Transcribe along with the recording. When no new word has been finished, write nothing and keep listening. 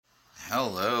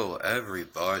Hello,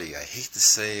 everybody. I hate to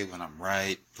say when I'm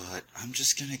right, but I'm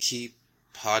just gonna keep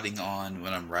potting on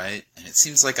when I'm right, and it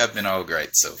seems like I've been all right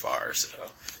so far, so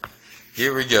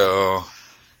here we go.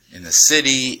 In the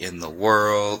city, in the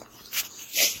world.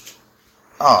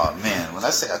 Oh man, when I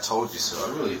say I told you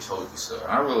so, I really told you so.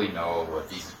 And I really know what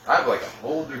these. I have like a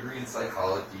whole degree in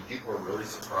psychology. People are really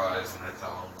surprised when I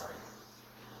tell them, like,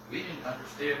 we didn't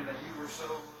understand that you were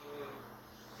so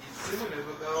intuitive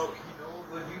about,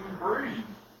 the human brain.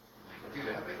 Dude,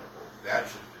 I have like a whole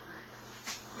bachelor's degree.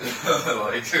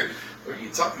 Like, what are you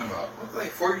talking about? I went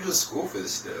like 4 years of school for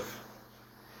this stuff.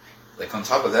 Like, on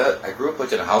top of that, I grew up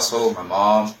like in a household. My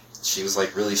mom, she was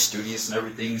like really studious and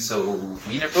everything, so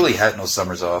we never really had no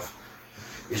summers off.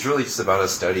 It's really just about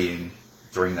us studying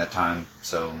during that time.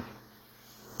 So,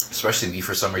 especially me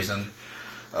for some reason,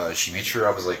 she made sure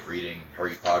I was like reading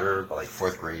Harry Potter by like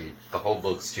fourth grade, the whole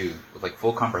books too, with like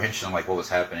full comprehension of like what was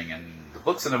happening. And the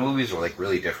books and the movies were like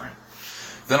really different.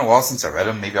 It's been a while since I read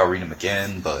them. Maybe I'll read them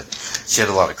again. But she had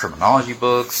a lot of criminology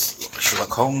books, Sherlock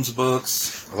Holmes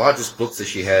books, a lot of just books that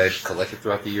she had collected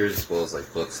throughout the years, as well as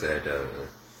like books that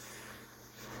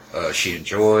she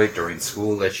enjoyed during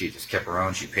school that she just kept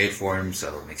around. She paid for them,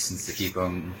 so it makes sense to keep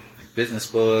them. Like business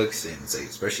books and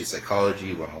especially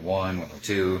psychology 101,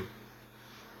 102.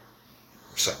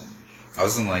 So I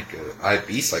was in like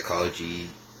IB psychology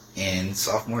in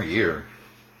sophomore year.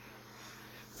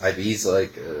 IB's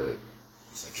like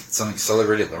it's like some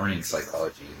accelerated learning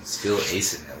psychology and still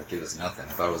acing it like it was nothing. I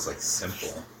thought it was like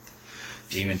simple.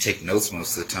 Didn't even take notes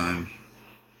most of the time.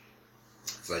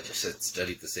 So I just had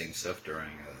studied the same stuff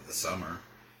during the summer.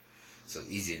 So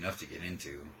easy enough to get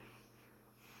into.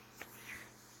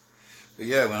 But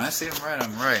yeah, when I say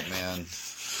I'm right, man.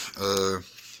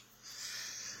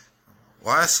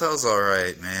 YSL's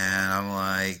alright, man. I'm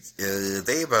like,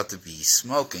 they about to be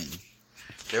smoking.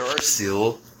 There are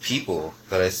still people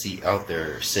that I see out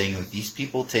there saying that these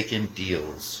people taking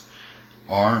deals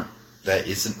that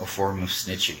isn't a form of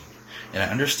snitching. And I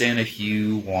understand if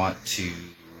you want to,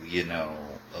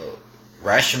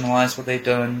 rationalize what they've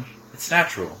done. It's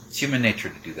natural. It's human nature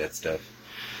to do that stuff.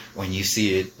 When you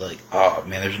see it, like, oh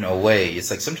man, there's no way.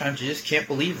 It's like sometimes you just can't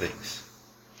believe things.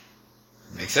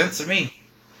 Makes sense to me.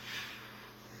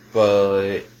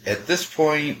 But at this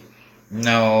point,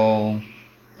 no.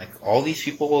 Like, all these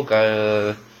people will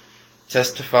gotta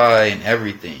testify and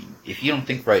everything. If you don't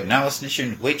think right now it's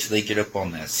snitching, wait till they get up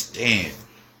on that stand.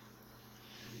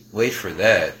 Wait for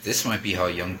that. This might be how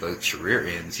Young Thug's career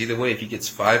ends. Either way, if he gets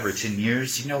 5 or 10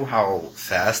 years, you know how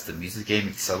fast the music game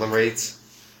accelerates?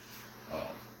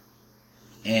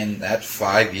 In that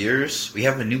 5 years, we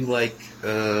have a new,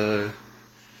 a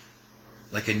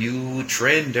new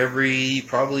trend every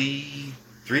probably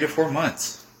 3 to 4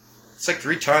 months. It's like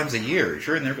 3 times a year. If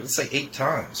you're in there, it's like 8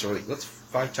 times. Or like, what's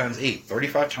 5 times 8?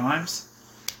 35 times?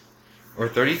 Or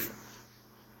 30?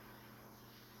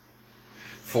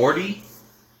 40?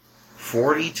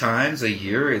 40 times a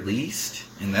year at least?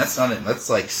 And that's not it. That's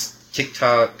like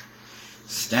TikTok,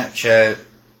 Snapchat,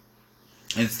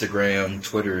 Instagram,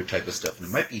 Twitter type of stuff. And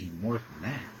it might be more than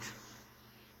that.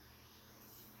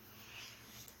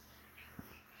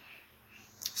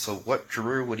 So what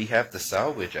career would he have to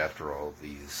salvage after all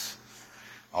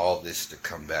this to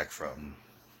come back from?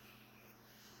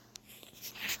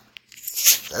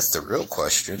 That's the real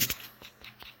question.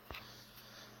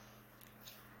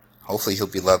 Hopefully he'll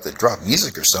be allowed to drop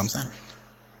music or something.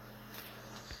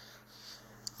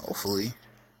 Hopefully.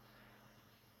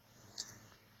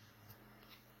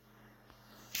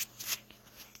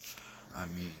 I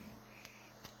mean,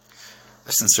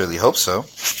 I sincerely hope so.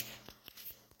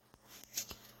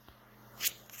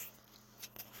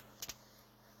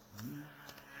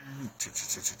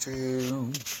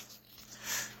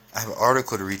 I have an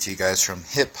article to read to you guys from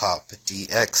Hip Hop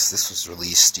DX. This was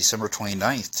released December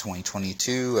 29th,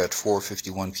 2022 at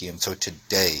 4:51 p.m. So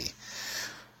today.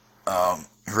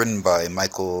 Written by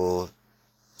Michael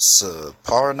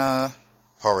Paranara.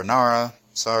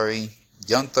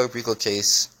 Young Thug RICO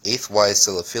case. 8th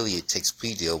YSL affiliate takes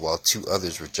plea deal while 2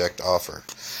 others reject offer.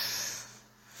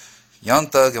 Young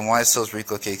Thug and YSL's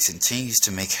RICO case continues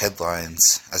to make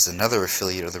headlines as another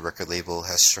affiliate of the record label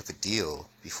has struck a deal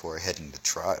before heading to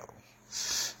trial.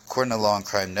 According to Law and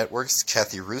Crime Network's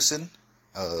Kathy Rusin,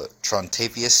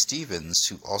 Trontavia Stevens,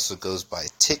 who also goes by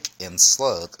Tick and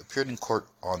Slug, appeared in court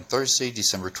on Thursday,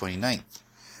 December 29th,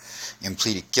 and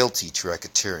pleaded guilty to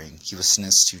racketeering. He was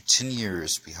sentenced to 10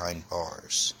 years behind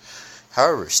bars.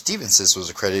 However, Stevens was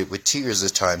accredited with 2 years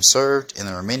of time served, and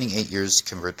the remaining 8 years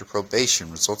converted to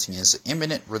probation, resulting in his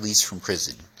imminent release from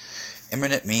prison.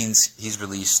 Imminent means he's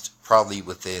released probably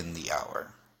within the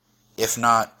hour. If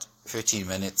not, 15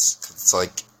 minutes. It's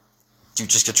like, you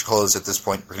just get your clothes at this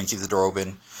point. We're going to keep the door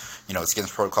open. It's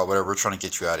against protocol, whatever. We're trying to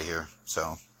get you out of here.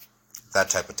 So, that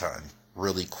type of time.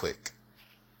 Really quick.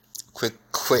 Quick.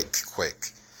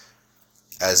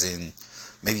 As in,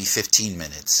 maybe 15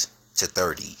 minutes to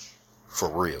 30. For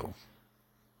real.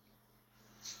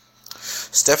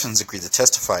 Stephens agreed to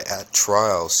testify at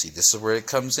trial. See, this is where it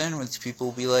comes in when people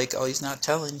will be like, oh, he's not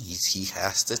telling. He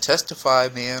has to testify,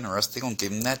 man, or else they're going to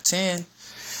give him that 10.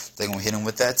 They're going to hit him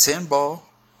with that 10 ball.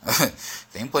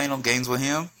 They ain't playing no games with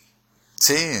him.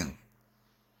 10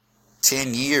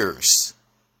 years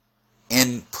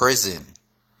in prison.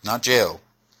 Not jail.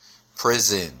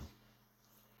 Prison.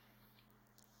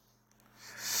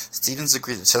 Stephens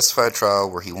agreed to testify at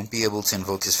trial where he won't be able to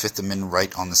invoke his Fifth Amendment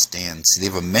right on the stand. See,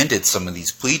 they've amended some of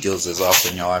these plea deals as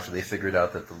often, after they figured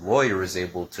out that the lawyer is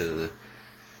able to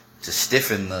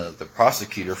stiffen the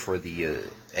prosecutor for the,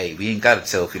 hey, we ain't got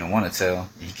to tell if you don't want to tell.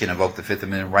 He can invoke the Fifth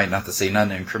Amendment right not to say nothing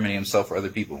to incriminate himself or other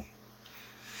people.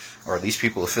 Or at least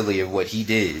people affiliated with what he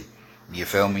did. You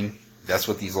feel me? That's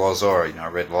what these laws are. I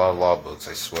read a lot of law books,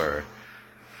 I swear.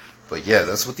 But yeah,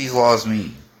 that's what these laws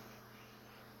mean.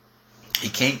 He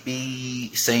can't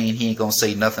be saying he ain't gonna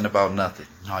say nothing about nothing.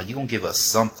 No, you gonna give us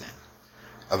something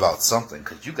about something,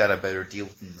 because you got a better deal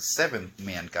than the 7th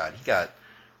man got. He got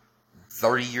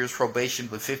 30 years probation,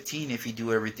 but 15 if he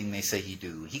do everything they say he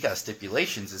do. He got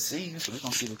stipulations, it seems, so we're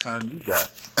gonna see what kind you got.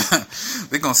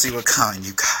 We're gonna see what kind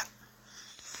you got.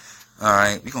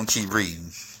 Alright, we're gonna keep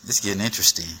reading. It's getting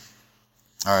interesting.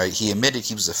 Alright, he admitted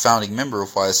he was a founding member of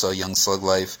YSL Young Slug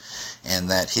Life, and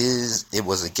that it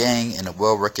was a gang and a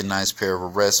well-recognized pair of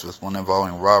arrests, with one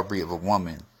involving robbery of a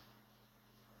woman.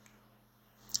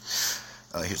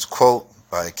 Here's a quote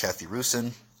by Kathy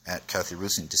Rusin, at Kathy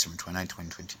Rusin, December 29,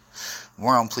 2022.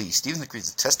 More on plea. Stephens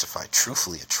agrees to testify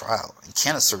truthfully at trial and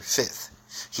can assert fifth.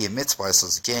 He admits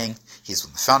YSL's a gang. He is one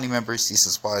of the founding members. He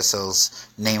says YSL's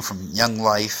name from Young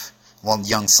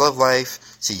Slug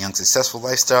Life to Young Successful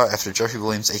Lifestyle after Jeffrey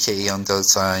Williams, aka Young Thug,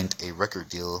 signed a record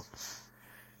deal.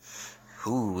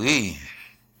 Hoo-wee.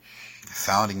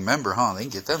 Founding member, huh? They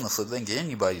can get that in the flip. They can get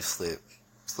anybody flip.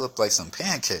 Flip like some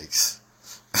pancakes.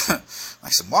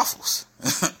 Like some waffles.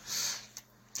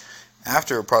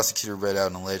 After a prosecutor read out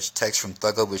an alleged text from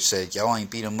Thugger which said, y'all ain't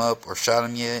beat him up or shot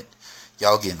him yet,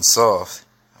 y'all getting soft.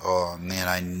 Oh man,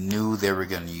 I knew they were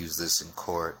going to use this in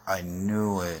court. I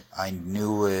knew it. I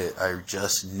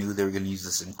just knew they were going to use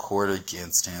this in court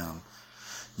against him.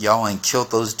 Y'all ain't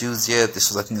killed those dudes yet. I think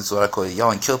this is what I call it.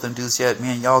 Y'all ain't killed them dudes yet.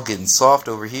 Man, y'all getting soft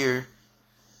over here.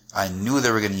 I knew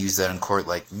they were going to use that in court.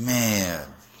 Like, man.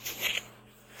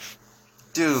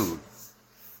 Dude.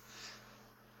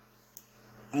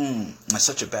 That's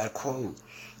such a bad quote.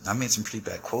 I made some pretty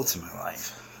bad quotes in my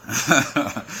life.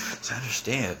 So I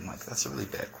understand. I'm like, that's a really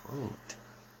bad quote.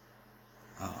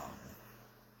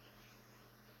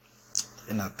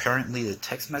 And apparently the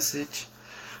text message,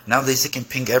 nowadays it can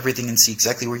ping everything and see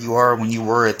exactly where you are when you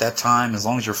were at that time, as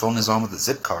long as your phone is on with a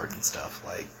zip card and stuff.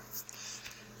 Like,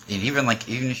 and even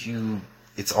if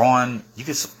it's on, you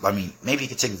could, maybe you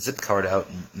could take the zip card out,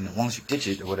 and as long as you ditch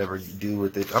it or whatever you do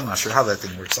with it, I'm not sure how that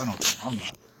thing works. I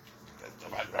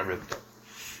really don't.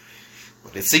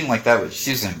 But it seemed like that was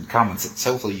using common sense.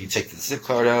 Hopefully you take the zip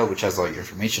card out, which has all your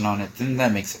information on it, then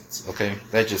that makes sense, okay?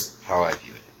 That's just how I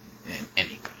view it,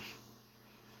 anyway.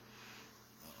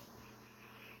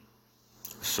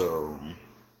 So,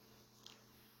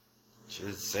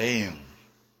 just saying.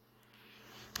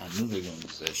 I knew they were going to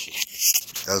use that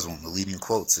shit. That was one of the leading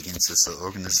quotes against this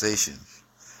organization.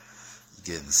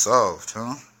 Getting soft,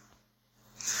 huh?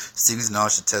 Stephens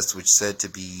acknowledged the test which said to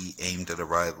be aimed at a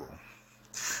rival.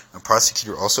 A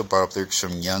prosecutor also brought up lyrics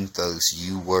from Young Thug's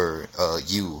You, where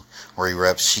he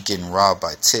raps, she getting robbed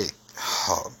by Tick.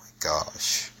 Oh my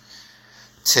gosh.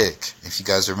 Tick. If you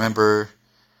guys remember,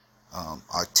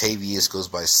 Octavius goes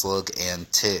by Slug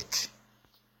and Tick.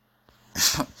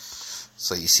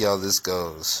 So you see how this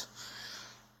goes.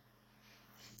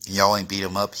 Y'all ain't beat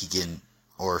him up,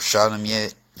 or shot him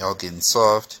yet. Y'all getting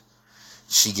soft.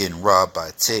 She getting robbed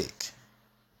by Tick.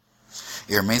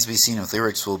 It remains to be seen if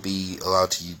lyrics will be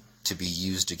allowed to be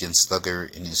used against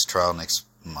Thugger in his trial next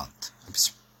month. I'd be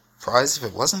surprised if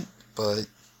it wasn't, but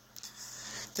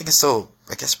they can still,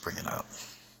 I guess, bring it up.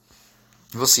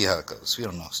 We'll see how it goes. We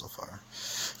don't know so far.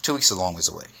 2 weeks is a long ways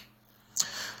away.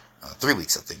 3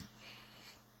 weeks, I think.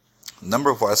 The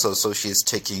number of YSL associates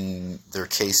taking their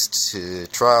case to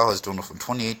trial has dwindled from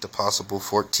 28 to possible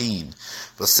 14,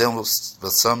 but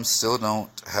some still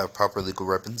don't have proper legal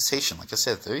representation. Like I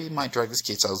said, they might drag this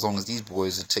case out as long as these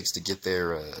boys it takes to get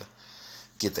their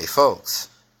folks.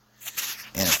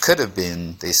 And it could have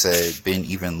been, they said, been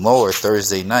even lower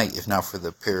Thursday night if not for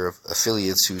the pair of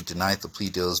affiliates who denied the plea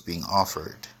deals being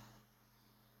offered.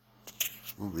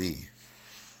 Ooh-wee.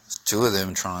 Two of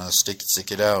them trying to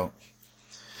stick it out.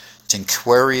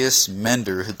 Tinquarius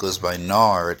Mender, who goes by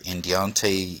Nard, and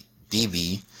Deontay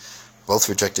Beebe both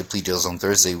rejected plea deals on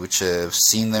Thursday, which have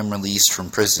seen them released from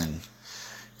prison.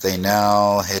 They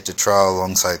now head to trial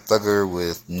alongside Thugger,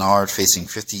 with Nard facing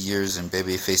 50 years and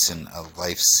Bebe facing a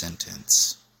life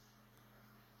sentence.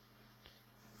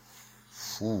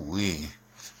 Ooh-wee.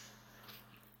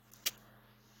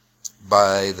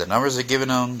 By the numbers they're giving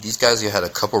them, these guys have had a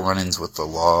couple run-ins with the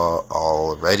law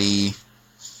already.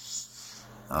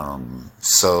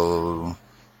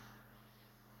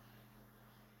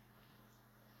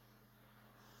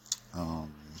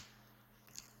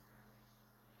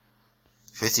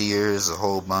 50 years, a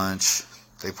whole bunch.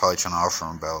 They probably trying to offer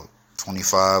him about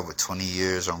 25 with 20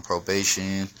 years on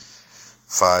probation,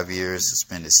 5 years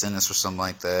suspended sentence or something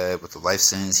like that. With the life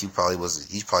sentence, he probably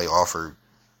offered,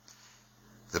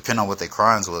 depending on what their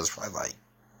crimes was, probably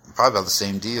about the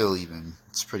same deal even.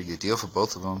 It's a pretty good deal for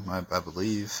both of them, I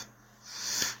believe.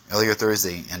 Earlier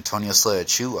Thursday, Antonio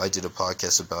Sledge, who I did a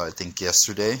podcast about, I think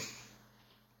yesterday,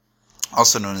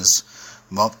 also known as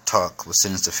Moktok, was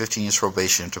sentenced to 15 years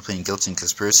probation after pleading guilty in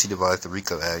conspiracy to violate the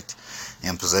RICO Act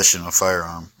and possession of a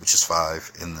firearm, which is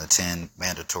 5, and the 10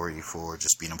 mandatory for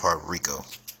just being a part of RICO.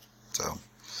 So,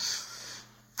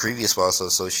 previous Wasso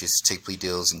associates to take plea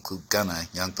deals include Gunna,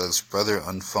 Young Thug's brother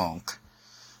Unfunk,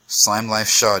 Slime Life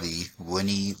Shoddy,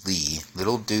 Winnie Lee,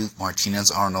 Little Duke, Martinez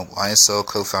Arnold, YSL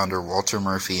co-founder Walter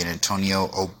Murphy, and Antonio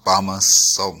Obama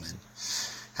Sulman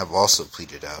have also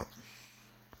pleaded out.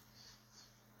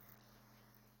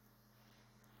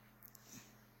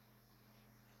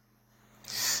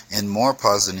 And more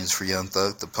positive news for Young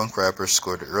Thug, the punk rapper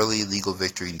scored an early legal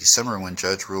victory in December when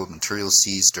judge ruled materials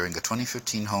seized during a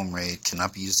 2015 home raid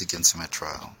cannot be used against him at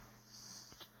trial.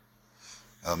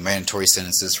 Mandatory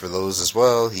sentences for those as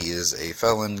well. He is a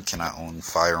felon, cannot own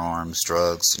firearms,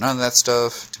 drugs, none of that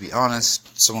stuff. To be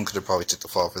honest, someone could have probably took the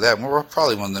fall for that. We're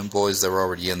probably one of them boys that were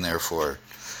already in there for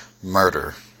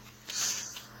murder.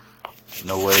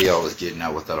 No way y'all was getting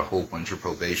out without a whole bunch of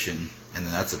probation. And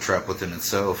then that's a trap within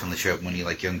itself. Unless you have money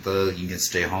like Young Thug, you can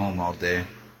stay home all day.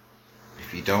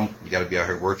 If you don't, you gotta be out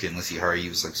here working unless he hire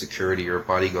you as like security or a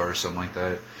bodyguard or something like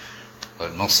that.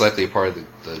 But most likely a part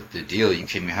of the deal, you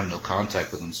can't even have no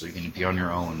contact with them, so you're gonna be on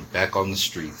your own, back on the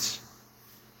streets,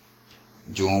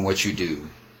 doing what you do.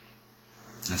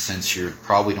 And since you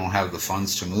probably don't have the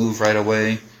funds to move right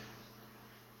away,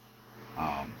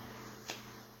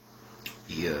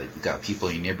 you got people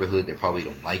in your neighborhood that probably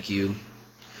don't like you.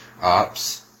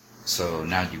 Ops. So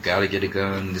now you gotta get a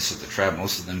gun. This is the trap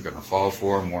most of them are gonna fall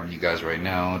for. I'm warning you guys right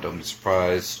now. Don't be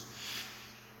surprised.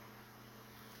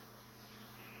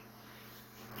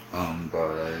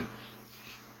 But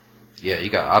yeah, you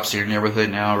got ops in your neighborhood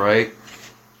now, right?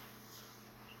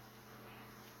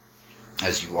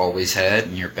 As you always had,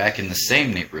 and you're back in the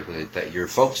same neighborhood that your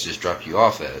folks just dropped you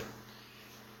off at.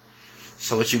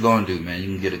 So what you gonna do, man? You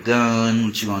can get a gun.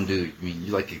 What you gonna do? I mean,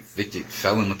 you like a convicted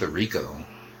felon with a RICO.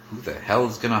 Who the hell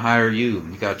is gonna hire you?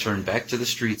 You gotta turn back to the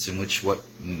streets in which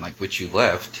you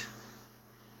left.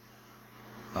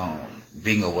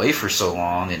 Being away for so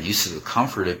long and used to the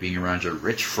comfort of being around your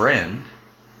rich friend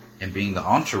and being the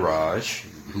entourage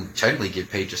who technically get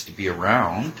paid just to be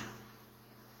around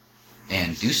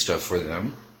and do stuff for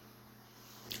them.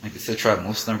 Like I said,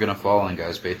 most of them are gonna fall in,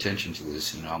 guys. Pay attention to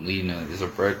this. You know, I'm leading there's a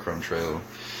breadcrumb trail.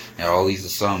 And all these are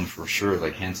some for sure,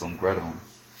 like Hansel and Gretel.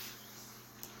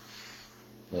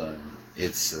 But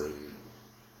it's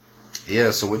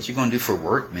yeah, so what you gonna do for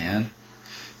work, man?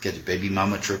 Get your baby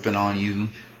mama tripping on you,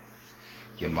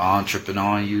 your mom tripping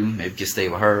on you, maybe you can stay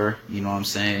with her, you know what I'm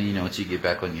saying, you know, until you get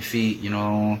back on your feet, you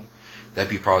know, that'd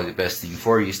be probably the best thing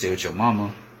for you, stay with your mama,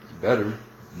 you better,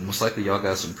 most likely y'all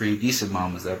got some pretty decent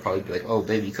mamas that'd probably be like, oh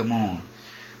baby, come on,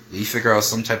 you figure out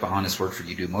some type of honest work for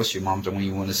you to do. Most of your moms don't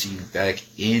even want to see you back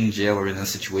in jail or in that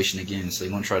situation again, so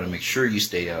they want to try to make sure you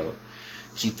stay out,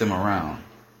 keep them around.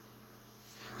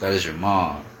 That is your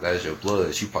mom. That is your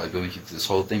blood. She probably been with you through this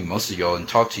whole thing. Most of y'all didn't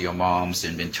talk to your moms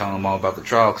and been telling them all about the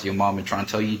trial because your mom been trying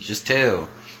to tell you, just tell.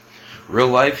 Real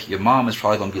life, your mom is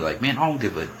probably going to be like, man, I don't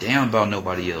give a damn about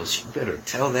nobody else. You better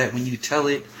tell that when you tell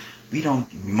it.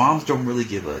 Moms don't really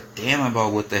give a damn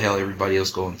about what the hell everybody else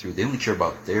going through. They only care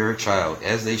about their child,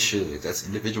 as they should. That's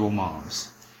individual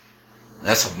moms.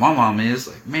 That's what my mom is.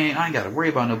 Like, man, I ain't got to worry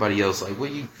about nobody else. Like,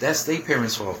 that's their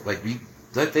parents' fault. Like,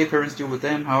 let their parents deal with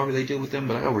them however they deal with them,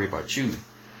 but I gotta worry about you.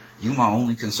 You my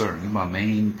only concern. You my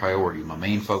main priority, my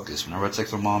main focus. Whenever I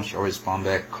text my mom, she always respond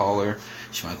back, call her.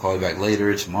 She might call me back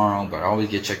later, tomorrow, but I always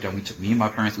get checked on. Me and my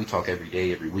parents, we talk every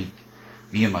day, every week.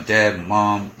 Me and my dad, my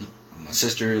mom, my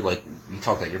sister, like, we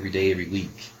talk like every day, every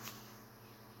week.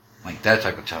 Like that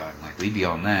type of time. Like, we be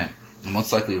on that. And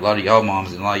most likely a lot of y'all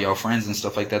moms and a lot of y'all friends and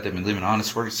stuff like that been living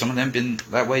honest work. Some of them been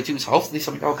that way too. So hopefully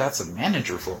some of y'all got some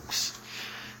manager folks.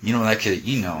 That could,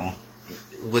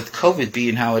 with COVID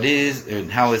being how it is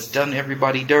and how it's done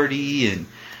everybody dirty, and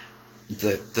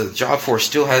the job force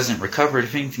still hasn't recovered.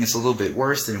 If anything, it's a little bit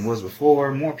worse than it was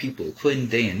before. More people are quitting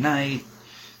day and night.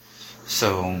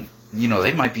 So,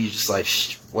 they might be just like,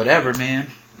 whatever, man.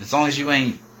 As long as you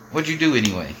ain't, what'd you do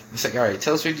anyway? It's like, alright,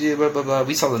 tell us what you did, blah, blah, blah.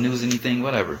 We saw the news, anything,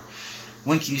 whatever.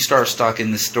 When can you start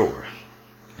stocking the store?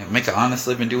 And make an honest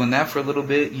living doing that for a little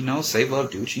bit, save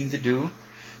up, do what you need to do.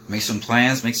 Make some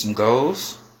plans, make some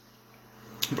goals.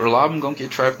 But a lot of them gonna get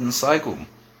trapped in the cycle.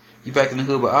 You back in the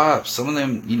hood with ops. Some of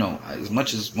them, as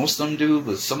much as most of them do,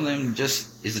 but some of them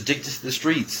just is addicted to the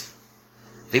streets.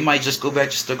 They might just go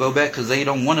back just to go back because they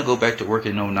don't want to go back to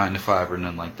working no 9 to 5 or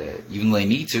nothing like that. Even though they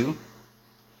need to.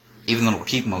 Even though it'll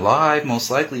keep them alive, most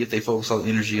likely, if they focus all the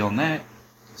energy on that.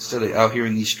 Instead of out here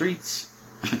in these streets.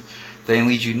 They ain't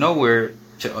lead you nowhere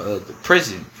to the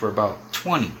prison for about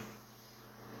 20.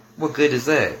 What good is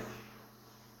that?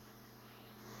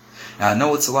 Now, I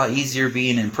know it's a lot easier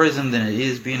being in prison than it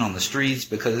is being on the streets,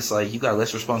 because it's like you got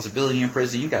less responsibility in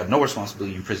prison. You got no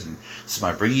responsibility in prison.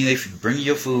 Somebody bring you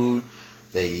your food,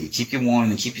 they keep you warm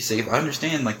and keep you safe. I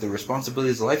understand, like, the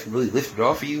responsibilities of life are really lifted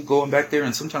off of you going back there,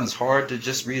 and sometimes it's hard to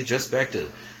just readjust back to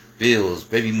bills,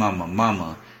 baby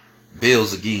mama,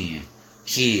 bills again,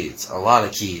 kids, a lot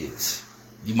of kids.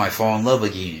 You might fall in love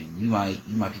again. You might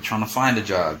be trying to find a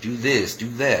job, do this, do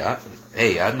that.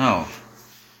 I know.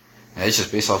 And it's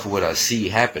just based off of what I see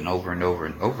happen over and over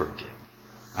and over again.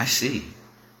 I see.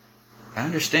 I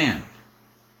understand.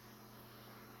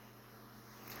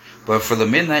 But for the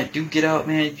men that do get out,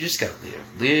 man, you just gotta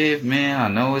live. Live, man. I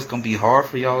know it's gonna be hard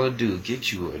for y'all to do.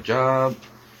 Get you a job,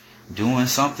 doing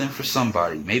something for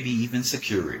somebody. Maybe even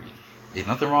security. There's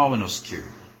nothing wrong with no security.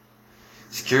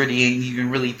 Security ain't even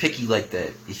really picky like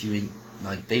that. If you ain't,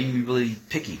 like, they ain't even really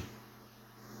picky.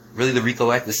 Really, the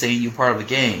RICO Act is saying you're part of a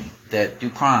gang that do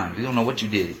crime. We don't know what you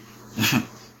did.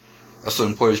 That's what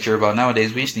employers care about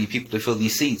nowadays. We just need people to fill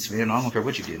these seats, man. I don't care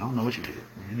what you did. I don't know what you did.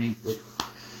 Man,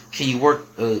 can you work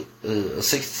a 6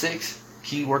 to 6?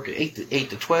 Can you work 8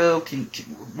 to 12?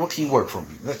 What can you work for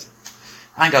me?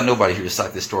 I ain't got nobody here to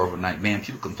stock this store overnight, man.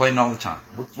 People complain all the time.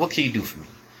 What can you do for me?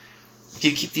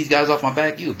 Can you keep these guys off my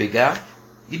back? You a big guy.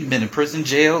 You've been in prison,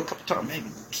 jail a couple times, man.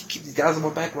 Keep these guys on my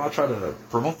back while I try to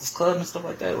promote this club and stuff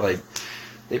like that. Like,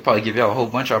 they probably give y'all a whole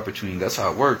bunch of opportunity. That's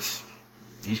how it works.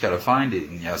 You just gotta find it.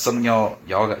 And some of y'all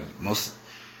got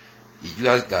you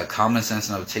guys got common sense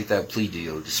enough to take that plea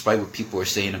deal. Despite what people are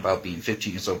saying about being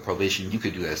 15 years old probation, you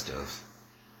could do that stuff.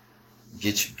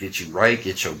 Get you right,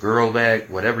 get your girl back,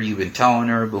 whatever you've been telling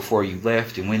her before you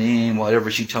left and went in,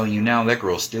 whatever she's telling you now, that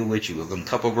girl's still with you. Them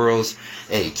couple girls,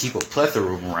 hey, keep a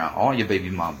plethora of them around, all your baby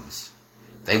mamas.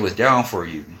 They was down for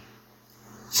you.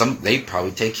 They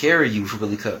probably take care of you for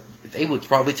really they would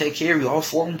probably take care of you. All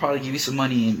 4 of them probably give you some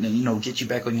money and, get you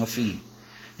back on your feet.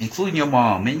 Including your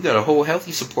mom, man. You got a whole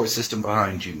healthy support system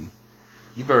behind you.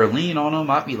 You better lean on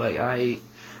them. I'd be like, I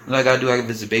gotta do, I can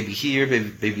visit baby here,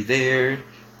 baby there.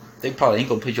 They probably ain't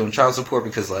gonna put you on child support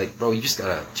because, like, bro, you just got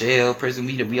out of jail, prison.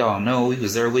 We all know he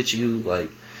was there with you.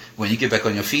 Like, when you get back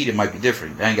on your feet, it might be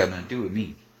different. That ain't got nothing to do with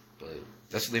me. But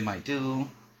that's what they might do.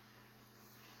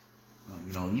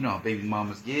 You know how baby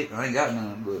mamas get. I ain't got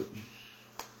none,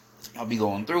 but I'll be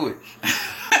going through it.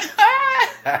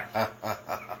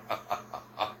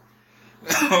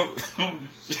 Oh,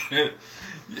 shit.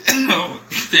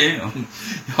 Damn.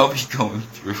 Y'all be going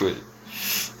through it.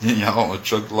 And y'all want to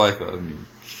chuck the life out of me.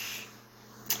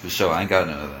 For sure, I ain't got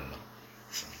none of that.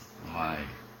 So,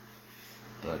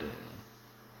 but,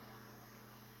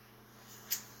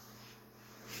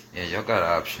 yeah, y'all got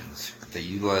options. If they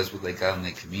utilize what they got in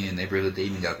their community, neighborhood, they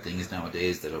even got things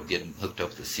nowadays that'll get them hooked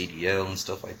up to CDL and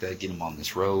stuff like that, get them on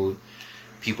this road.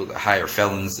 People that hire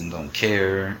felons and don't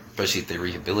care, especially if they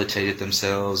rehabilitated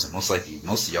themselves. And most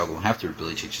of y'all gonna have to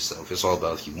rehabilitate yourself. It's all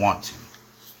about if you want to.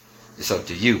 It's up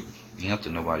to you. You ain't up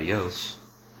to nobody else.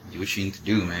 Do what you need to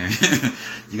do, man.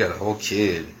 You got a whole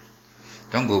kid.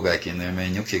 Don't go back in there,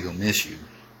 man. Your kid gonna miss you.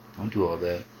 Don't do all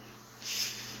that.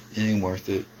 It ain't worth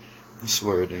it. I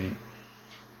swear it ain't.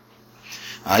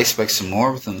 I expect some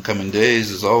more within the coming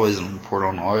days. As always, I'm report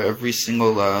on every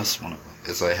single last one of them,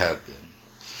 as I have been.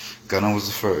 Gunna was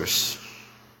the first.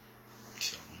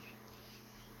 So,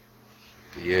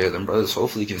 But yeah, them brothers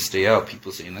hopefully can stay out.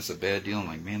 People saying that's a bad deal. I'm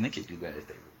like, man, they could do that if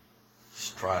they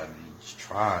just try, man. Just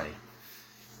try.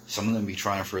 Some of them be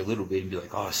trying for a little bit and be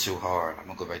like, oh, it's too hard. I'm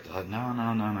gonna go back to HUD.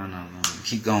 No.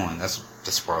 Keep going.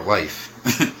 That's part of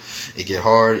life. It get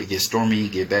hard, it get stormy,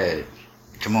 it get bad.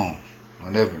 Come on.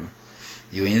 Whatever.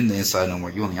 You ain't in the inside no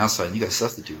more. You on the outside and you got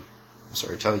stuff to do. I'm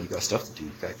sorry to tell you, you got stuff to do.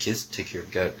 You got kids to take care of.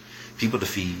 You got people to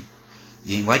feed.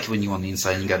 You ain't like it when you on the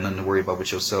inside and you got nothing to worry about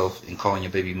with yourself and calling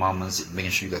your baby mamas and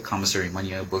making sure you got commissary money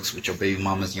in your books with your baby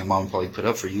mamas and your mama probably put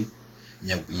up for you.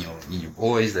 You know, your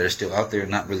boys that are still out there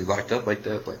not really locked up like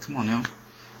that. Like, come on now.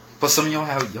 But some of y'all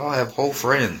have whole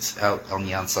friends out on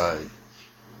the outside.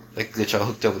 They can get y'all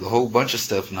hooked up with a whole bunch of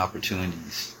stuff and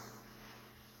opportunities.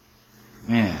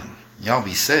 Man, y'all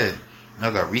be set.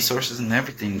 Y'all got resources and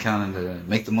everything kind of to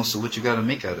make the most of what you got to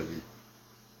make out of it.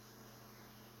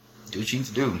 Do what you need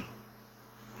to do.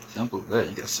 Simple as that.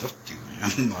 You got stuff to do,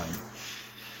 man. Like,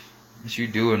 what you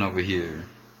doing over here?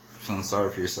 Feeling sorry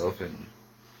for yourself and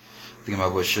thinking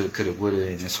about what shoulda, coulda, woulda,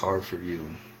 and it's hard for you.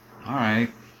 Alright.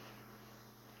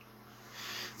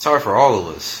 It's hard for all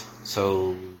of us.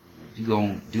 So, you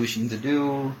gonna do what you need to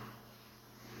do.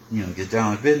 You know, get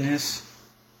down with business.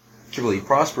 You can really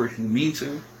prosper if you mean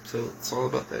to. So, it's all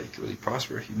about that. You can really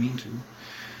prosper if you mean to.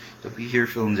 Don't be here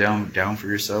feeling down for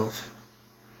yourself.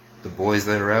 The boys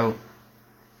that are out.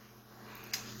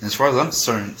 And as far as I'm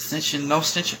concerned, snitching, no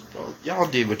snitching, bro, y'all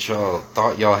did what y'all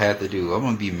thought y'all had to do. I'm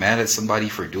gonna be mad at somebody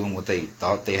for doing what they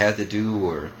thought they had to do,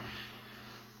 or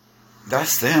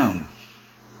that's them.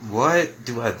 What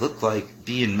do I look like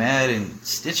being mad and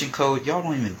snitching code? Y'all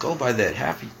don't even go by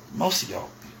that. Most of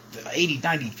y'all, 80,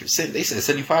 90%, they said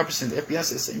 75%, the FBI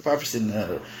said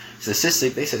 75%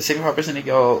 statistic, they said 75% of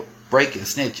y'all break and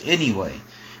snitch anyway.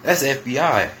 That's the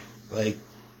FBI. Like,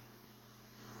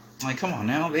 come on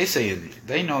now. They say it.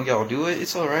 They know y'all do it.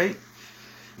 It's alright.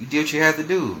 You did what you had to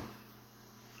do.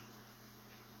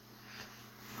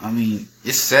 I mean,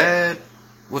 it's sad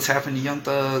what's happened to Young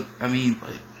Thug. I mean,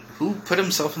 like, who put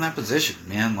himself in that position,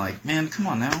 man? Like, man, come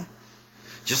on now.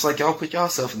 Just like y'all put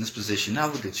yourself in this position. Now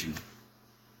look at you.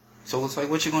 So it's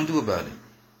like, what you gonna do about it?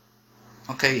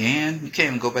 Okay, and you can't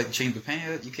even go back and change the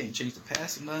past. You can't change the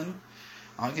past or nothing.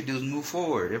 All you can do is move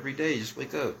forward every day. Just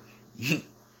wake up.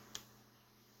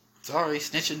 Sorry,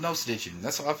 snitching, no snitching.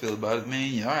 That's how I feel about it,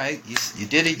 man. Alright, you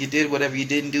did it, you did whatever, you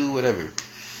didn't do whatever.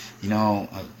 You know,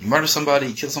 you murder somebody,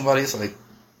 you kill somebody, it's like,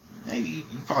 maybe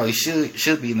you probably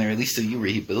should be in there at least till you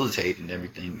rehabilitate and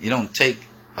everything. It don't take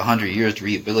 100 years to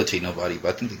rehabilitate nobody,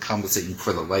 but I think they're compensating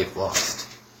for the life lost.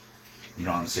 You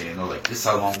know what I'm saying? They're like, this is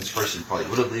how long this person probably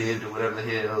would have lived or whatever the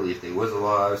hell, if they was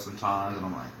alive sometimes. And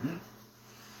I'm like,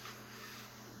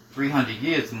 300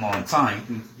 years is a long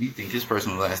time. You think this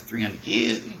person will last 300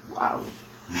 years? Wow.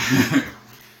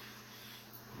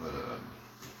 But,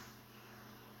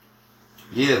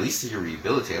 yeah, at least if you're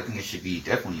rehabilitated, I think it should be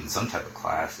definitely in some type of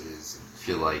classes and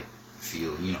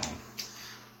feel, you know.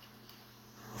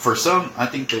 For some, I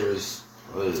think there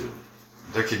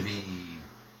can be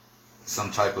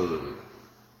some type of,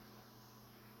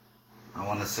 I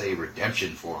want to say,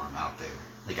 redemption for them out there.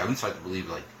 Like, I've been trying to believe,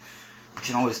 like, you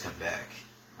can always come back.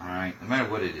 Alright, no matter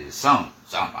what it is, some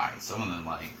of them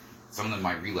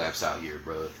might relapse out here,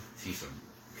 bro. See some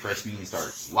fresh meat and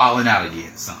start wilding out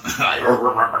again. Something like,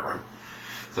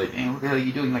 it's like, man, what the hell are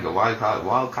you doing? Like a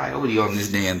wild coyote on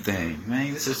this damn thing,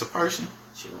 man. This is a person.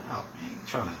 Chill out, man. You're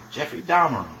trying to Jeffrey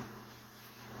Dahmer.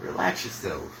 Relax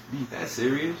yourself. You ain't that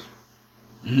serious.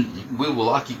 We will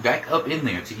lock you back up in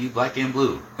there till you black and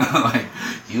blue. Like,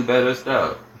 you better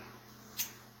stop.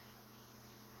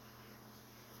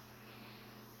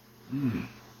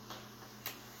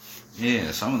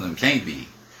 Yeah, some of them can't be.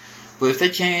 But if they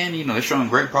can, you know, they're showing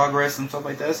great progress and stuff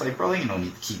like that, it's like, bro, you don't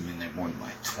need to keep them in there more than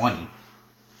like 20,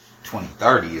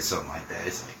 30 or something like that.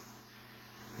 It's like,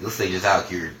 you'll stay just out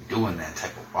here doing that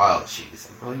type of wild shit. It's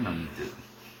like, bro, you don't need to.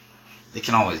 They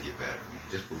can always get better, man.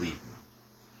 Just believe me.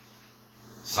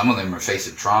 Some of them are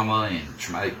facing trauma and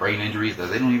traumatic brain injuries that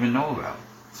they don't even know about.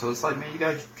 So it's like, man, you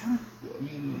guys kind of, I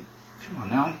mean, come on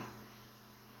now.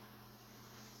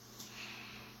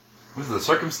 Was it the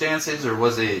circumstances, or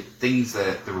was it things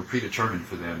that were predetermined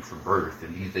for them from birth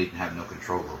and things they didn't have no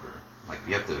control over? Like,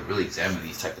 we have to really examine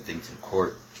these type of things in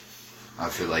court. I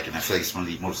feel like it's one of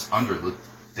the most underlooked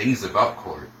things about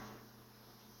court.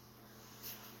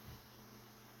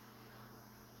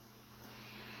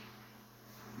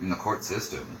 In the court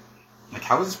system. Like,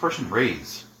 how was this person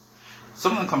raised?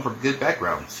 Some of them come from good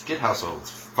backgrounds, good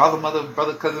households. Father, mother,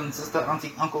 brother, cousin, sister,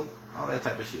 auntie, uncle, all that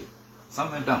type of shit. Some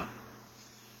of them don't.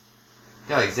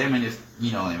 You gotta examine if,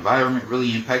 you know, the environment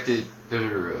really impacted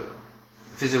their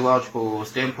physiological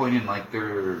standpoint in like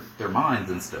their minds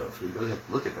and stuff. We really have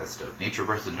to look at that stuff. Nature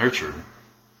versus nurture.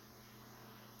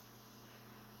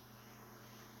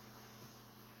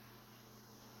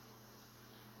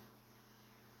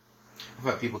 I've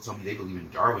had people tell me they believe in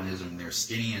Darwinism and they're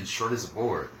skinny and short as a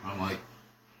board. I'm like,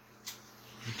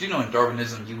 you do know in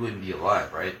Darwinism you wouldn't be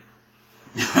alive, right?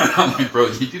 I'm like, bro,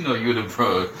 you do know you would have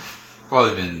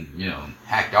probably been,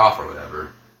 hacked off or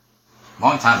whatever.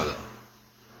 Long time ago.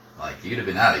 Like, you'd have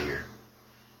been out of here.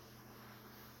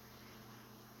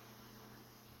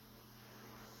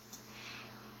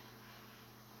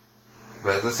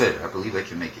 But as I said, I believe I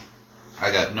can make it.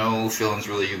 I got no feelings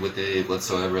really with it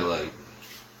whatsoever. Like,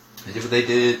 they did what they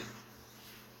did.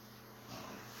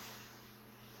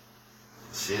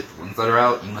 Shit, the ones that are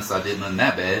out, unless I did nothing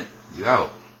that bad, you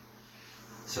out.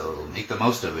 So make the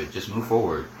most of it. Just move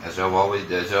forward. As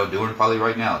y'all doing probably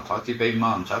right now. Talk to your baby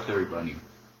mom. Talk to everybody.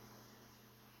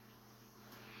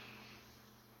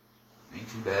 Ain't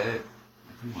too bad.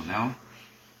 Come on now.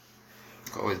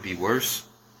 Could always be worse.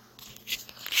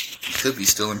 He could be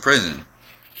still in prison.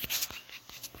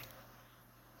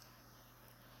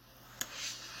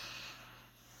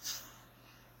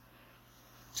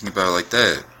 Think about it like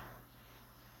that.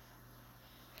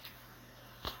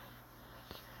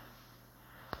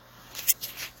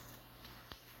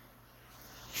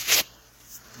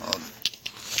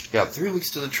 Got 3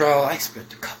 weeks to the trial. I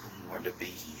expect a couple more to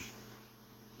be,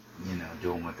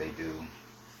 doing what they do.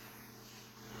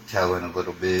 Telling a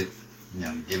little bit,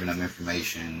 giving them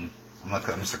information. I'm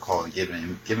just gonna call it giving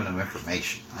them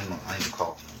information. I ain't gonna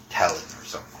call them telling or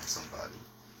something like somebody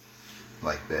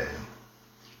like that.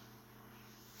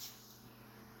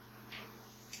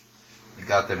 You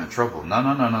got them in trouble.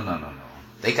 No.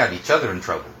 They got each other in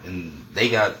trouble, and they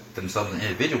got themselves in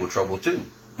individual trouble too.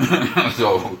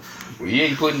 So we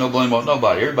ain't putting no blame on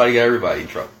nobody. Everybody got everybody in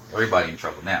trouble. Everybody in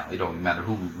trouble now. It don't even matter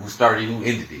who started, who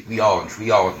ended it. We all in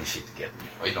this shit together.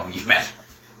 It don't even matter.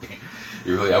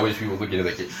 I wish people look at it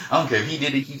like it. I don't care if he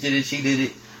did it, she did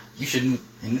it. You shouldn't.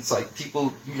 And it's like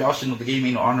y'all should know the game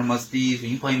ain't no honor amongst thieves.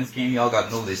 When you playing this game, y'all got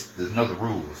to know this. There's no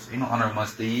rules. Ain't no honor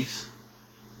amongst thieves.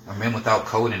 Or men without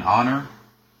code and honor.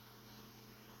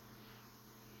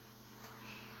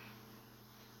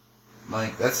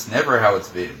 Like, that's never how it's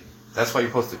been. That's why you're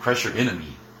supposed to crush your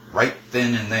enemy. Right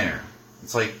then and there.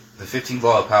 It's like the 15th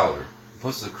law of power. You're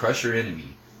supposed to crush your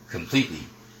enemy completely.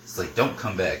 It's like, don't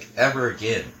come back ever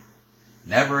again.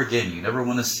 Never again. You never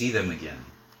want to see them again.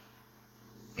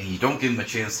 And you don't give them a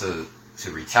chance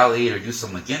to retaliate or do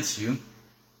something against you.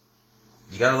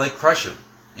 You gotta, crush them.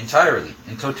 Entirely.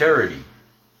 In totality.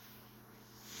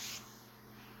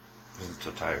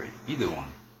 Totality. Either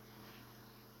one.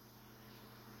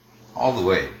 All the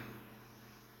way.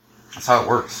 That's how it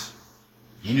works.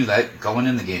 You knew that going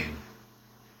in the game.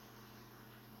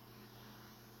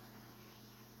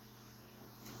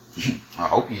 I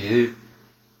hope you did.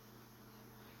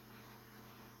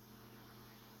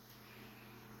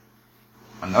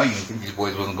 I know you didn't think these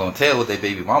boys wasn't gonna tell what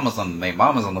their mama's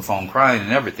on the phone crying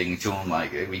and everything to them,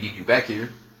 like, hey, we need you back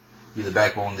here. You're the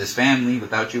backbone of this family.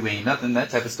 Without you ain't nothing. That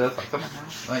type of stuff. Like, come on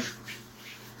now. Like,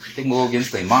 they can go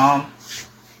against their mom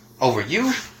over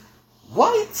you?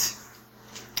 What?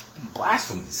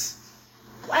 Blasphemous.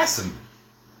 Blasphemy.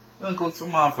 You don't go to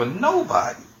mom for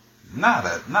nobody. Not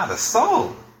a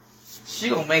soul. She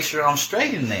gonna make sure I'm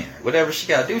straight in there. Whatever she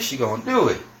gotta do, she gonna do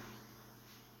it.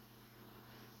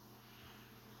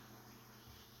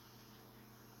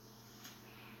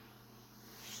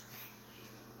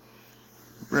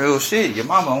 Real shit. Your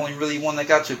mama only really one that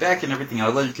got your back and everything. I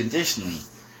love you conditionally.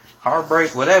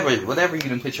 Heartbreak, whatever you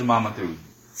done put your mama through.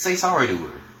 Say sorry to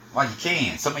her while you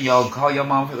can. Some of y'all call your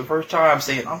mama for the first time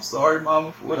saying, I'm sorry,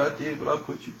 mama, for what I did, what I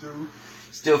put you through.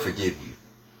 Still forgive you.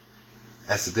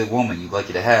 That's a good woman. You're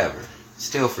lucky to have her.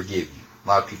 Still forgive you. A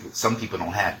lot of people, some people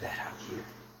don't have that out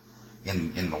here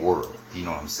in the world. You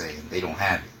know what I'm saying? They don't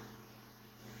have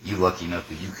it. You lucky enough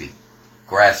that you could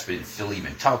grasp it and still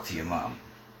even talk to your mom.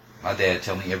 My dad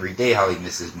tell me every day how he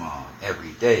misses mom.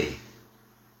 Every day.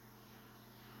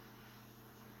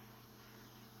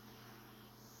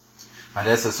 My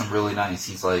dad says something really nice.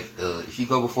 He's like, if you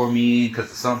go before me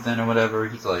because of something or whatever,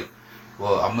 he's like,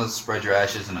 well, I'm going to spread your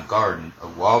ashes in a garden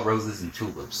of wild roses and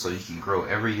tulips so you can grow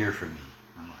every year for me.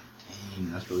 I'm like,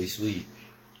 dang, that's really sweet.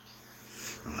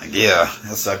 I'm like, yeah,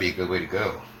 that'd be a good way to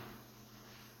go.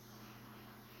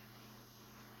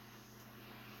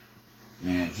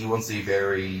 And he wants to be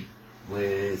buried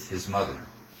with his mother,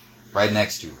 right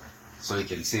next to her, so he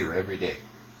can see her every day.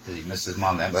 Because he missed his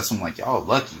mom. That's when I'm like, y'all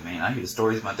lucky, man. I hear the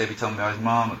stories my dad be telling me about his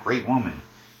mom. A great woman.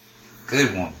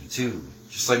 Good woman, too.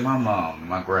 Just like my mom,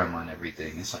 my grandma, and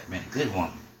everything. It's like, man, good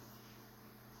woman.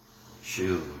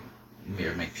 Shoot, you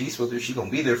better make peace with her. She gonna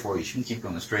be there for you. She can keep you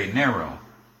on the straight and narrow.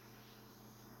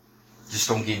 Just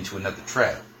don't get into another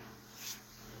trap.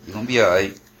 You're gonna be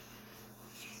alright.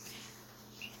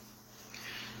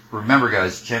 Remember,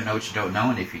 guys, you can't know what you don't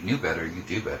know, and if you knew better, you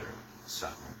do better. So,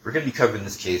 we're gonna be covering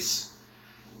this case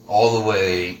all the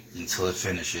way until it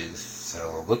finishes.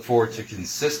 So, look forward to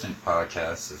consistent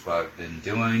podcasts, is what I've been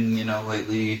doing,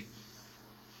 lately.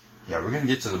 Yeah, we're gonna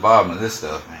get to the bottom of this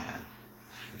stuff, man.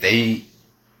 They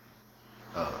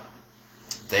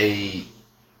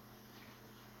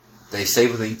say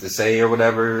what they need to say or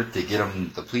whatever to get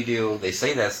them the plea deal. They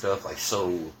say that stuff like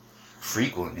so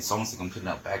frequent. It's almost like I'm putting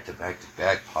out back-to-back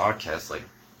podcasts like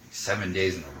 7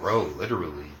 days in a row,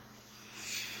 literally.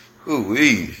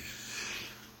 Ooh-wee.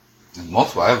 And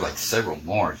multiple, I have like several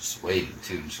more just waiting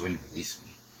too, just waiting to release them.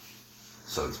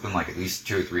 So it's been like at least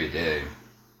 2 or 3 a day.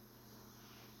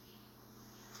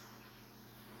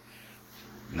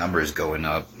 Numbers going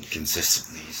up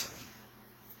consistently, so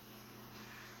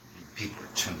people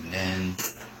are tuning in,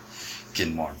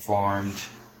 getting more informed.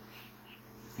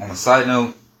 On a side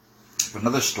note, if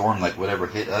another storm like whatever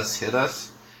hit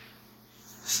us,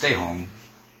 stay home.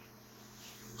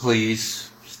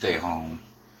 Please stay home.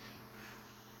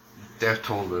 Death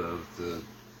toll of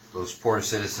those poor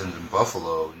citizens in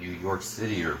Buffalo, New York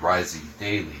City are rising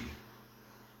daily.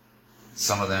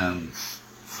 Some of them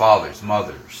fathers,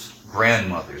 mothers,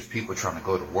 grandmothers, people trying to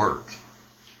go to work.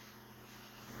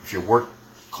 If your work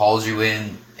calls you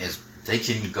in, they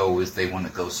can go as they want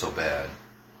to go so bad.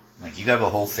 Like, you have a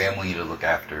whole family to look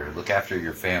after. Look after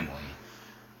your family.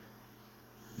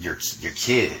 Your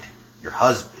kid, your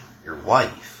husband, your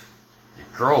wife, your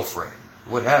girlfriend,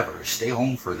 whatever. Stay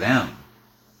home for them.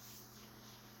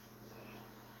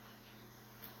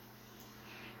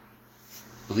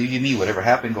 Believe you me, whatever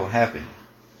happened, gonna happen.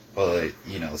 But,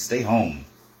 stay home.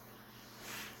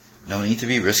 No need to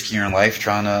be risking your life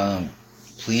trying to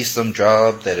please some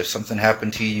job that if something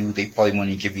happened to you, they probably won't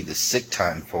even give you the sick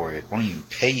time for it. Won't even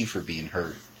pay you for being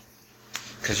hurt.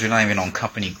 Because you're not even on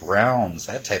company grounds,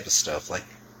 that type of stuff. Like,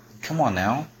 come on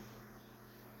now.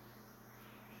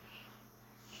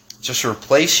 Just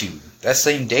replace you. That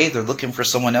same day, they're looking for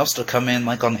someone else to come in,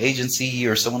 like on agency,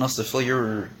 or someone else to fill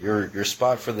your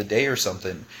spot for the day or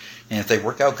something. And if they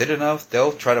work out good enough,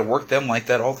 they'll try to work them like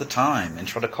that all the time and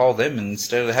try to call them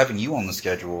instead of having you on the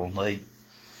schedule. Like,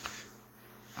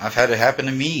 I've had it happen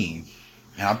to me.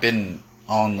 And I've been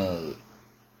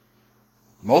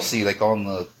mostly like on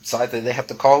the side that they have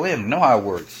to call in. I know how it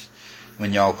works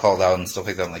when y'all call out and stuff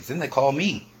like that. I'm like, then they call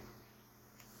me.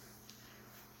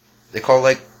 They call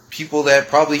like people that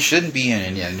probably shouldn't be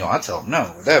in, and I tell them no,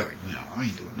 whatever. I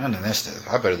ain't doing none of that stuff.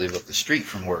 I better live up the street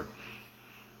from work.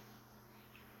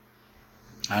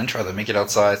 I didn't try to make it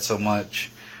outside so much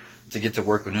to get to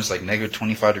work when it was like negative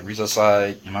 25 degrees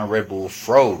outside, and my Red Bull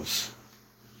froze.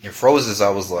 It froze as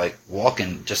I was like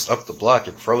walking just up the block.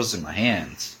 It froze in my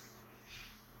hands.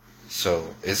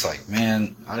 So it's like,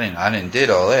 man, I didn't did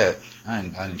all that. I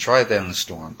didn't try that in the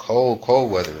storm. Cold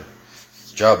weather.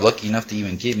 Job lucky enough to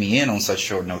even get me in on such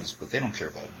short notice, but they don't care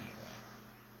about me.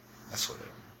 That's whatever.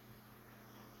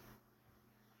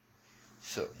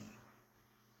 So,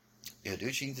 yeah, do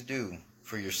what you need to do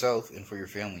for yourself and for your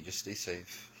family. Just stay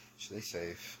safe. Stay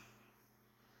safe.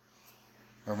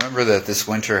 Remember that this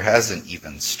winter hasn't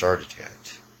even started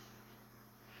yet.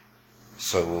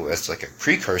 So, as like a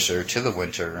precursor to the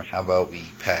winter, how about we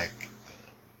pack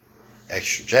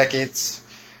extra jackets,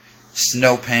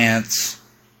 snow pants,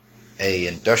 a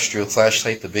industrial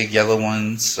flashlight, the big yellow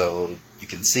ones, so you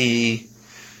can see.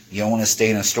 You don't want to stay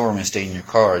in a storm and stay in your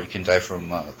car. You can die from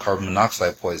carbon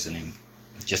monoxide poisoning.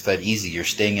 It's just that easy. You're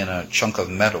staying in a chunk of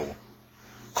metal.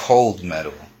 Cold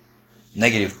metal.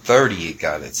 Negative 30 it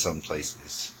got at some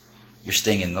places. You're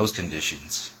staying in those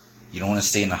conditions. You don't want to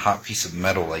stay in a hot piece of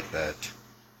metal like that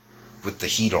with the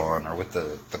heat on or with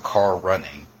the car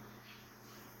running.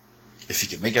 If you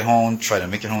can make it home, try to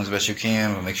make it home as best you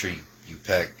can, but make sure you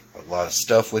pack a lot of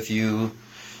stuff with you.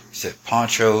 Set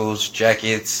ponchos,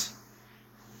 jackets,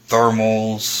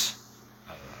 thermals.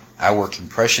 I wear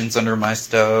compressions under my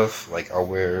stuff. Like, I'll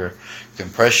wear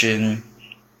compression,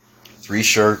 3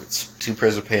 shirts, 2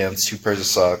 pairs of pants, 2 pairs of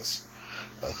socks,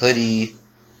 a hoodie,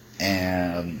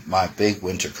 and my big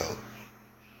winter coat.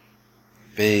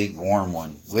 Big, warm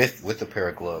one. With a pair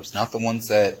of gloves. Not the ones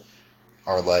that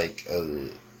are like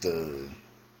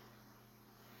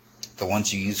the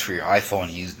ones you use for your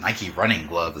iPhone. You use Nike running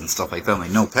gloves and stuff like that. I'm like,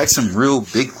 no, pack some real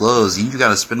big gloves. You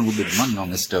gotta spend a little bit of money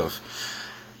on this stuff.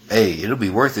 Hey, it'll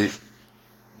be worth it.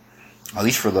 At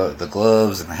least for the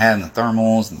gloves and the hat and the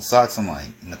thermals and the socks, I'm like,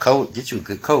 and the coat, get you a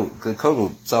good coat. Good coat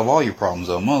will solve all your problems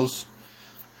almost.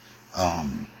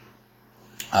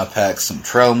 I pack some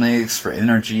trail mix for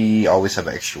energy. I always have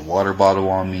an extra water bottle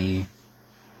on me.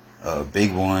 A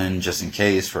big one just in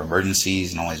case for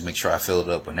emergencies, and always make sure I fill it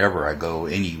up whenever I go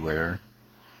anywhere.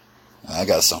 I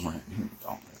got some right here.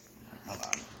 Hold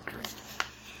on.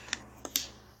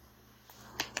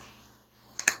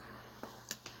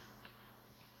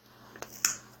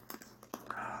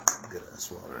 Good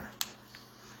ass water.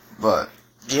 But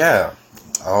yeah,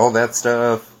 all that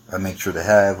stuff I make sure to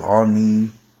have on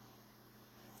me.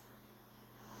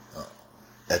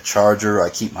 A charger, I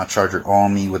keep my charger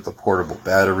on me with a portable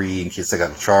battery in case I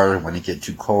got to charge when it get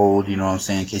too cold, you know what I'm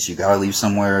saying? In case you gotta leave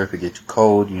somewhere if it get too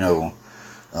cold, you know.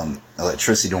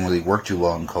 Electricity don't really work too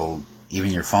well in cold,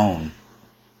 even your phone.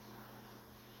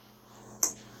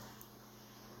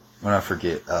 When I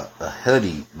forget, a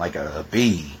hoodie, like a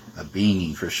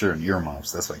beanie for sure, and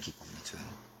earmuffs, that's what I keep on me too.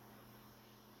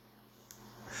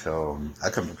 So, I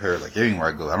come prepared like anywhere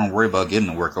I go. I don't worry about getting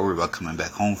to work, I worry about coming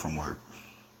back home from work.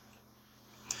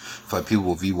 Like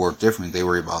people view work differently. They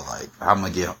worry about like how I'm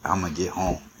gonna get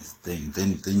home.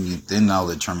 Then I'll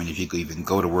determine if you could even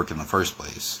go to work in the first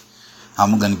place. How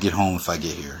am I gonna get home if I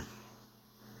get here?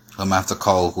 Who am I have to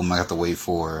call? Who am I have to wait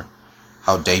for?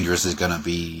 How dangerous is gonna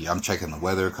be? I'm checking the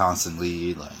weather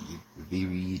constantly. Like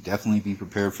you definitely be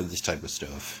prepared for this type of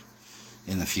stuff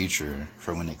in the future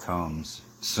for when it comes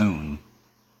soon.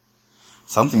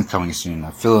 Something's coming soon.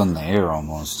 I feel it in the air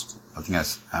almost. I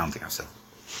don't think I said it.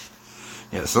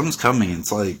 Yeah, something's coming.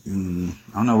 It's like, I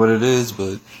don't know what it is,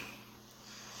 but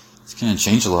it's going to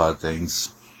change a lot of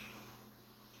things.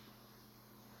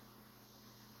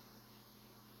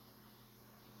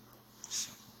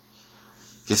 So,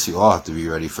 guess you all have to be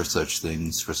ready for such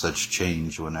things, for such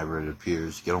change whenever it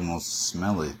appears. You can almost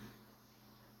smell it.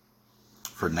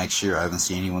 For next year, I haven't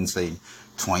seen anyone say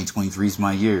 2023 is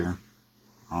my year.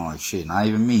 I'm like, shit, not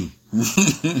even me.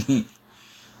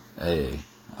 Hey.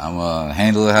 I'm gonna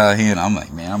handle it how I handle. I'm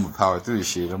like, man, I'm gonna power through this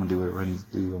shit. I'm gonna do what I need to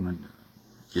do. I'm gonna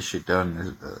get shit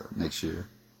done next year.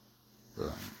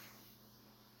 But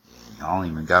y'all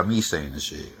don't even got me saying this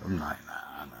shit. I'm like,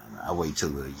 nah. I wait till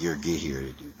the year get here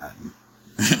to do nothing.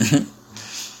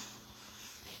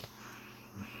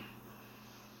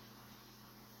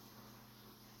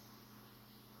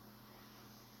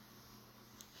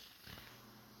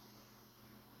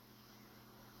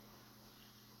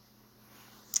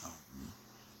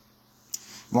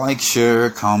 Like, share,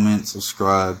 comment,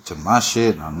 subscribe to my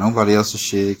shit, not nobody else's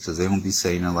shit, because they don't be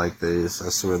saying it like this. I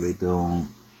swear they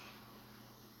don't.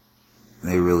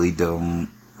 They really don't.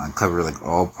 I cover like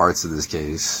all parts of this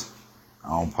case.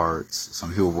 All parts.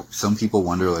 Some people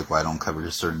wonder like why I don't cover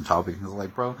a certain topic. And it's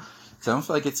like, bro, I don't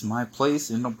feel like it's my place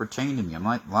and don't pertain to me. I'm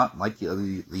not like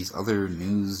these other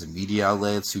news and media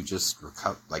outlets who just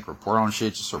report on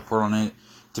shit, just report on it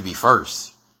to be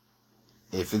first.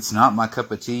 If it's not my cup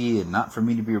of tea and not for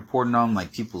me to be reporting on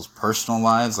like people's personal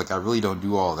lives, like I really don't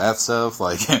do all that stuff.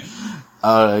 Like,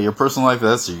 your personal life,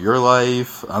 that's your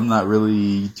life. I'm not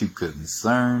really too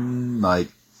concerned. Like,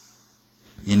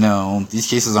 you know, these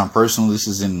cases aren't personal. This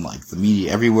is in like the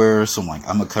media everywhere. So I'm like,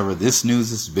 I'm gonna cover this news.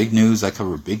 This is big news. I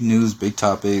cover big news, big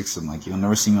topics, and like you'll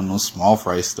never see me on no small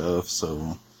fry stuff.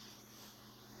 So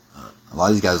a lot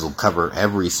of these guys will cover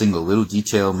every single little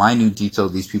detail, minute detail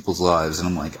of these people's lives, and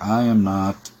I'm like, I am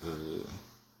not.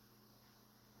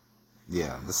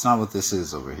 Yeah, that's not what this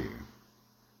is over here.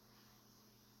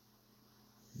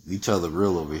 We tell the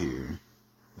real over here.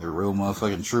 The real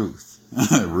motherfucking truth.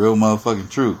 Real motherfucking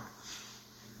truth.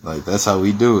 Like, that's how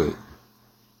we do it.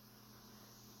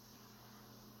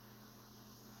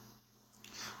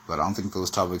 But I don't think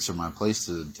those topics are my place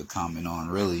to comment on,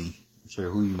 really. I don't care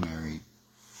who you married,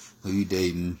 who you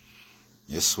dating,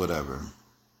 it's whatever.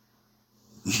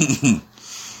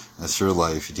 That's your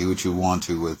life. You do what you want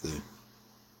to with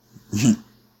it.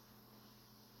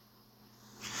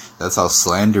 That's how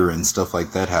slander and stuff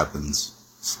like that happens.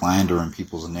 Slandering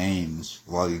people's names.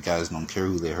 A lot of you guys don't care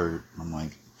who they hurt. I'm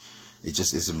like, it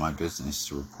just isn't my business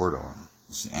to report on.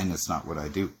 And it's not what I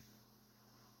do.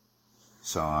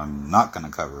 So I'm not going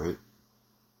to cover it.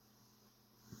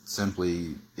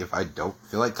 Simply, if I don't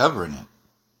feel like covering it.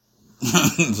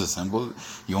 It's as simple.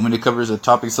 You want me to cover the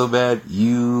topic so bad,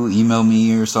 you email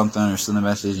me or something or send a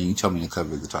message and you tell me to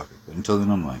cover the topic. But until then,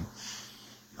 I'm like,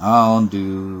 I'll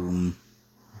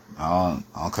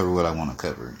cover what I want to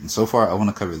cover. And so far, I want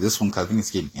to cover this one because I think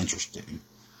it's getting interesting.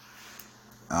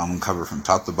 I'm going to cover from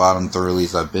top to bottom thoroughly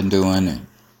as I've been doing. And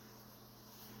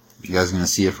you guys are going to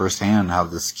see it firsthand how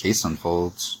this case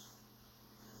unfolds.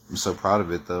 I'm so proud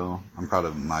of it, though. I'm proud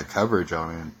of my coverage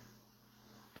on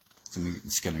it.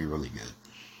 It's gonna be really good.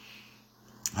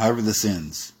 However this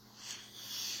ends,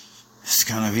 it's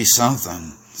gonna be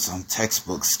something. Some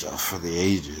textbook stuff for the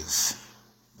ages.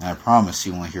 And I promise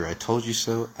you won't hear "I told you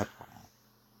so" at all.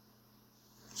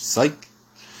 Psych.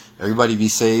 Everybody be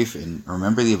safe and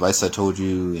remember the advice I told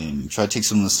you and try to take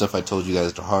some of the stuff I told you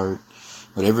guys to heart.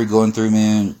 Whatever you're going through,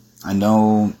 man, I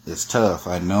know it's tough.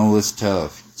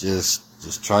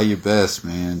 Just try your best,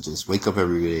 man. Just wake up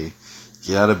every day.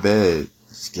 Get out of bed.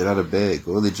 Just get out of bed.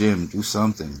 Go to the gym. Do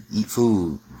something. Eat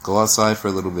food. Go outside for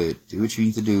a little bit. Do what you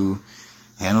need to do.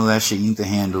 Handle that shit you need to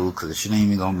handle, because the shit ain't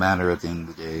even gonna matter at the end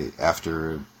of the day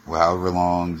after however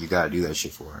long you gotta do that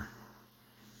shit for.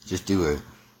 Just do it.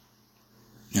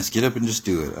 Just get up and just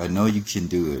do it. I know you can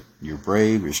do it. You're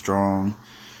brave, you're strong,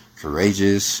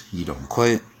 courageous, you don't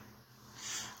quit.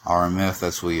 RMF,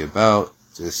 that's what you're about.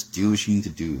 Just do what you need to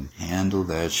do. Handle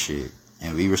that shit.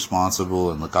 And be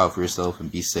responsible and look out for yourself and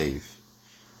be safe.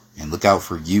 And look out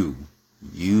for you.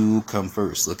 You come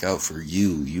first. Look out for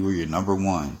you. You are your number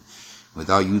one.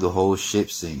 Without you, the whole ship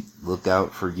sink. Look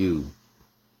out for you.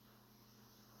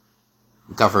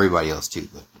 Look out for everybody else too,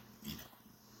 but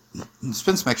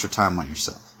spend some extra time on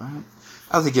yourself, right?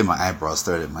 I have to get my eyebrows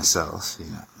threaded myself,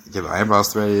 Get my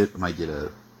eyebrows threaded. I might get a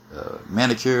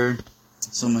manicure,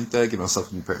 something like that. Get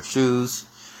myself a new pair of shoes,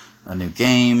 a new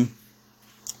game,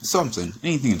 something,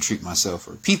 anything to treat myself.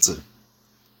 Or pizza.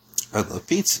 I love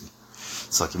pizza.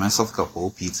 So I give myself a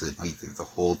whole pizza. I'll eat the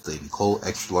whole thing. Cold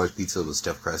extra large pizza with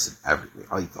stuffed crust and everything.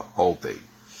 I'll eat the whole thing.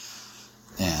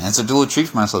 And it's a dual treat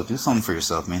for myself. Do something for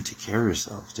yourself, man. Take care of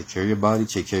yourself. Take care of your body.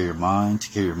 Take care of your mind.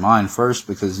 Take care of your mind first,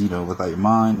 because, without your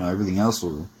mind, everything else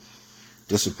will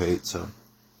dissipate. So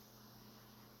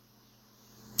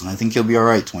I think you'll be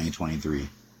alright 2023.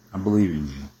 I believe in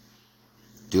you.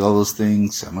 Do all those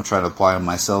things. I'm going to try to apply them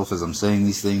myself as I'm saying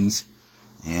these things.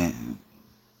 And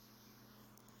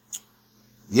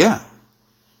yeah,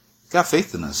 got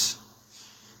faith in us.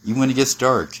 Even when it gets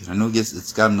dark. I know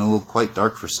it's gotten a little quite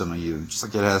dark for some of you, just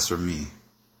like it has for me.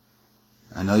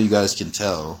 I know you guys can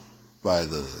tell by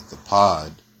the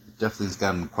pod. It definitely has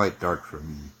gotten quite dark for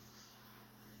me.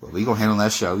 But we gonna handle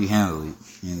that shit. We handle it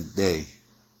in the day.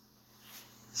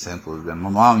 Simple as that.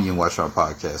 My mom even watch our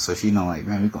podcast, so she know,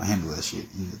 man, we gonna handle that shit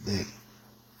in the day.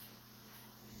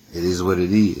 It is what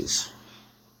it is.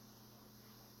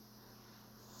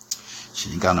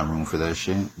 She ain't got no room for that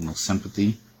shit. No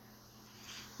sympathy.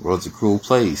 World's a cruel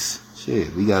place.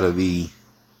 Shit, we gotta be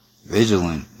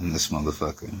vigilant in this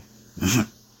motherfucker.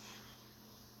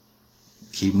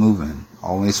 Keep moving.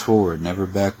 Always forward, never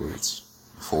backwards.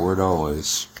 Forward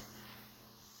always.